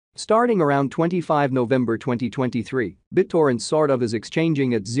Starting around 25 November 2023, Bittorrent sort of is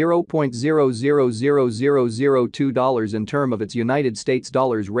exchanging at $0.000002 in term of its United States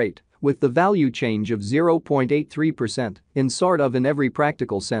dollars rate, with the value change of 0.83% in sort of in every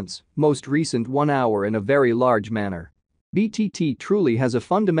practical sense, most recent 1 hour in a very large manner. BTT truly has a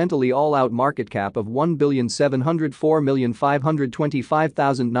fundamentally all-out market cap of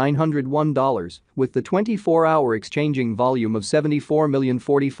 $1,704,525,901, with the 24-hour exchanging volume of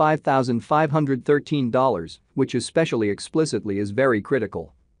 $74,045,513, which especially explicitly is very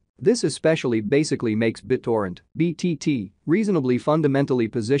critical. This especially basically makes Bittorrent, BTT, reasonably fundamentally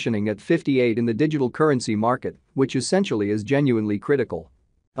positioning at 58 in the digital currency market, which essentially is genuinely critical.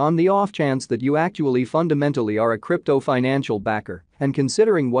 On the off chance that you actually fundamentally are a crypto financial backer, and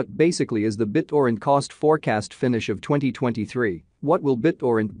considering what basically is the Bittorrent cost forecast finish of 2023, what will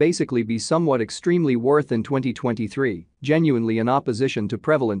Bittorrent basically be somewhat extremely worth in 2023, genuinely in opposition to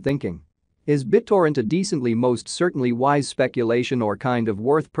prevalent thinking? Is Bittorrent a decently most certainly wise speculation or kind of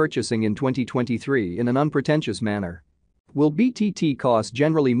worth purchasing in 2023 in an unpretentious manner? Will BTT cost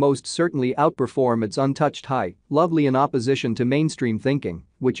generally most certainly outperform its untouched high, lovely in opposition to mainstream thinking,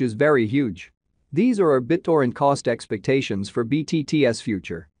 which is very huge? These are our Bittorrent cost expectations for BTT's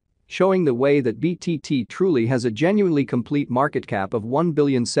future. Showing the way that BTT truly has a genuinely complete market cap of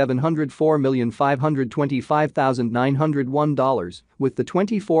 $1,704,525,901, with the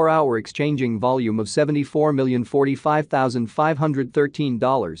 24-hour exchanging volume of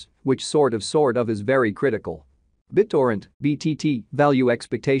 $74,045,513, which sort of is very critical. Bittorrent, BTT, Value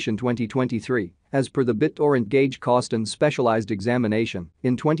Expectation 2023. As per the Bittorrent Gauge Cost and Specialized Examination,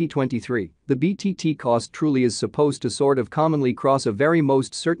 in 2023, the BTT cost truly is supposed to sort of commonly cross a very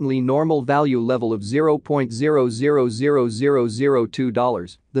most certainly normal value level of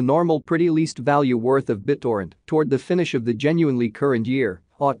 $0.000002, the normal pretty least value worth of Bittorrent, toward the finish of the genuinely current year,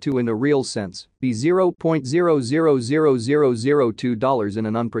 ought to in a real sense, be $0.000002 in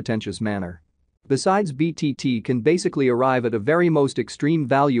an unpretentious manner. Besides, BTT can basically arrive at a very most extreme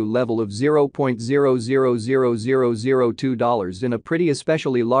value level of $0.000002 in a pretty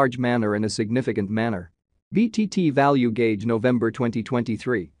especially large manner and a significant manner. BTT Value Gauge November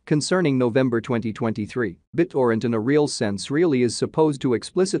 2023. Concerning November 2023, Bittorrent in a real sense really is supposed to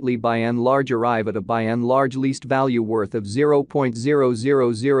explicitly by and large arrive at a by and large least value worth of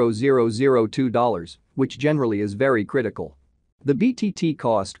 $0.000002, which generally is very critical. The BTT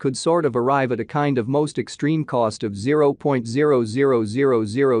cost could sort of arrive at a kind of most extreme cost of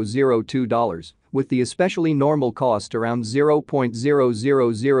 $0.000002, with the especially normal cost around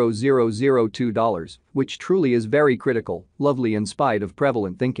 $0.000002, which truly is very critical, lovely in spite of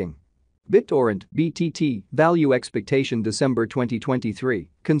prevalent thinking. Bittorrent, BTT, Value Expectation December 2023.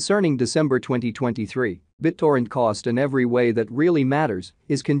 Concerning December 2023, Bittorrent cost in every way that really matters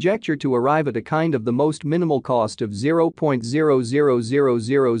is conjectured to arrive at a kind of the most minimal cost of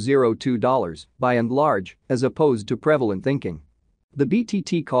 $0.000002 by and large, as opposed to prevalent thinking. The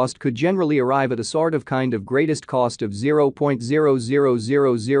BTT cost could generally arrive at a sort of kind of greatest cost of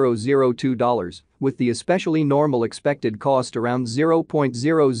 $0.000002, with the especially normal expected cost around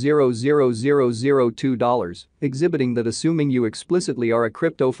 $0.000002, exhibiting that assuming you explicitly are a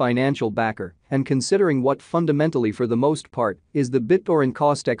crypto financial backer and considering what fundamentally for the most part is the Bittorrent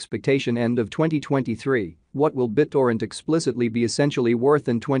cost expectation end of 2023, what will Bittorrent explicitly be essentially worth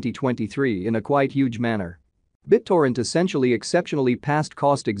in 2023 in a quite huge manner. Bittorrent essentially exceptionally passed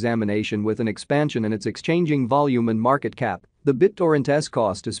cost examination with an expansion in its exchanging volume and market cap. The Bittorrent's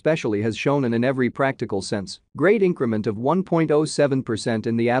cost especially has shown in every practical sense great increment of 1.07%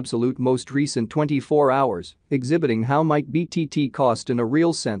 in the absolute most recent 24 hours, exhibiting how might BTT cost in a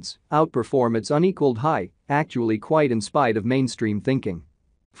real sense outperform its unequaled high, actually quite in spite of mainstream thinking.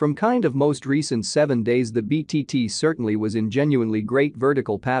 From kind of most recent 7 days, the BTT certainly was in genuinely great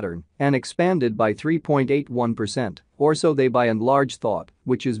vertical pattern and expanded by 3.81%, or so they by and large thought,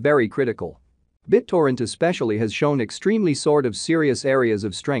 which is very critical. Bittorrent especially has shown extremely sort of serious areas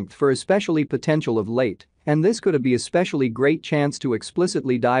of strength for especially potential of late, and this could be especially great chance to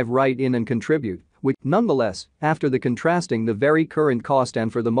explicitly dive right in and contribute, which, nonetheless, after the contrasting the very current cost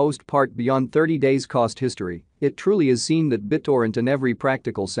and for the most part beyond 30 days cost history, it truly is seen that Bittorrent in every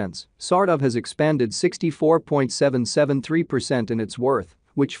practical sense sort of has expanded 64.773% in its worth,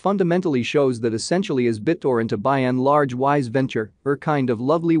 which fundamentally shows that essentially is Bittorrent a by and large wise venture or kind of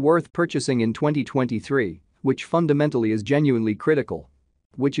lovely worth purchasing in 2023, which fundamentally is genuinely critical.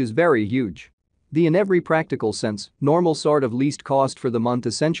 Which is very huge. In every practical sense, normal sort of least cost for the month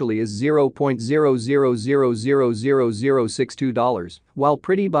essentially is $0.00000062, while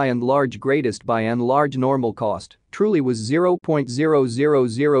pretty by and large greatest by and large normal cost truly was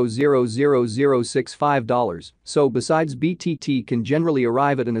 $0.00000065, so besides BTT can generally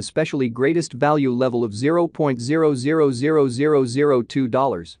arrive at an especially greatest value level of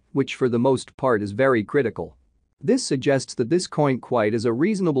 $0.000002, which for the most part is very critical. This suggests that this coin quite is a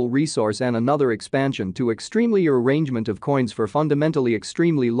reasonable resource and another expansion to extremely arrangement of coins for fundamentally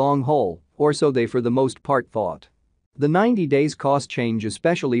extremely long haul, or so they for the most part thought. The 90 days cost change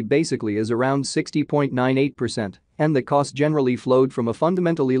especially basically is around 60.98%, and the cost generally flowed from a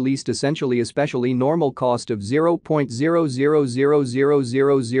fundamentally least essentially especially normal cost of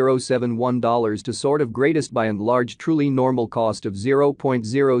 $0.00000071 to sort of greatest by and large truly normal cost of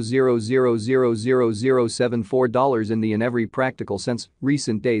 $0.00000074 in every practical sense,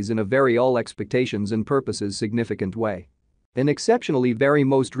 recent days in a very all expectations and purposes significant way. In exceptionally very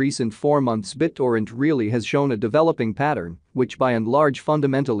most recent 4 months Bittorrent really has shown a developing pattern, which by and large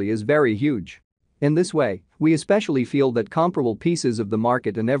fundamentally is very huge. In this way, we especially feel that comparable pieces of the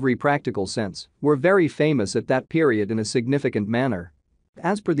market in every practical sense were very famous at that period in a significant manner.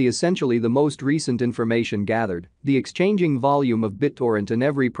 As per the essentially the most recent information gathered, the exchanging volume of Bittorrent in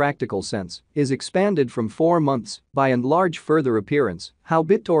every practical sense is expanded from 4 months by and large further appearance, how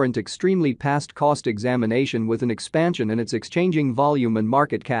Bittorrent extremely passed cost examination with an expansion in its exchanging volume and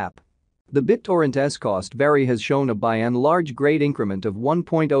market cap. The Bittorrent's cost vary has shown a by and large great increment of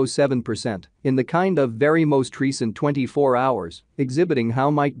 1.07% in the kind of very most recent 24 hours, exhibiting how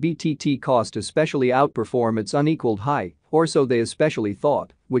might BTT cost especially outperform its unequaled high, or so they especially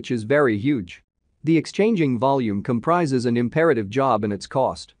thought, which is very huge. The exchanging volume comprises an imperative job in its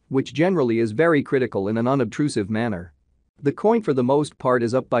cost, which generally is very critical in an unobtrusive manner. The coin for the most part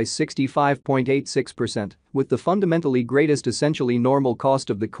is up by 65.86%, with the fundamentally greatest essentially normal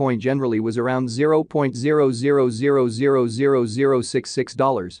cost of the coin generally was around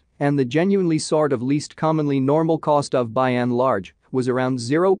 $0.00000066, and the genuinely sort of least commonly normal cost of by and large was around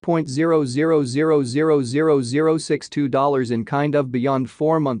 $0.00000062 in kind of beyond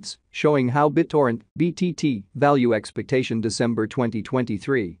 4 months, showing how Bittorrent, BTT, value expectation December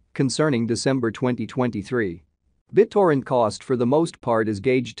 2023, concerning December 2023. Bittorrent cost for the most part is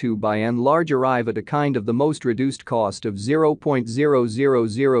gauged to by and large arrive at a kind of the most reduced cost of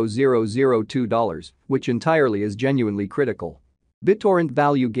 $0.000002, which entirely is genuinely critical. Bittorrent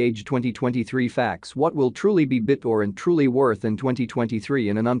value gauge 2023 facts. What will truly be Bittorrent truly worth in 2023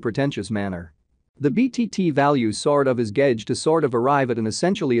 in an unpretentious manner? The BTT value sort of is gauged to sort of arrive at an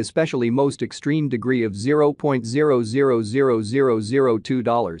essentially especially most extreme degree of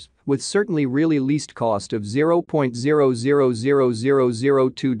 $0.000002, with certainly really least cost of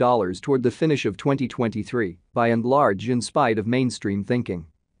 $0.000002 toward the finish of 2023, by and large in spite of mainstream thinking.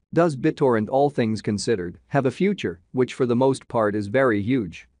 Does Bittorrent, all things considered, have a future, which for the most part is very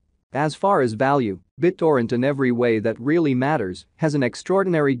huge? As far as value, Bittorrent in every way that really matters has an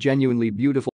extraordinary genuinely beautiful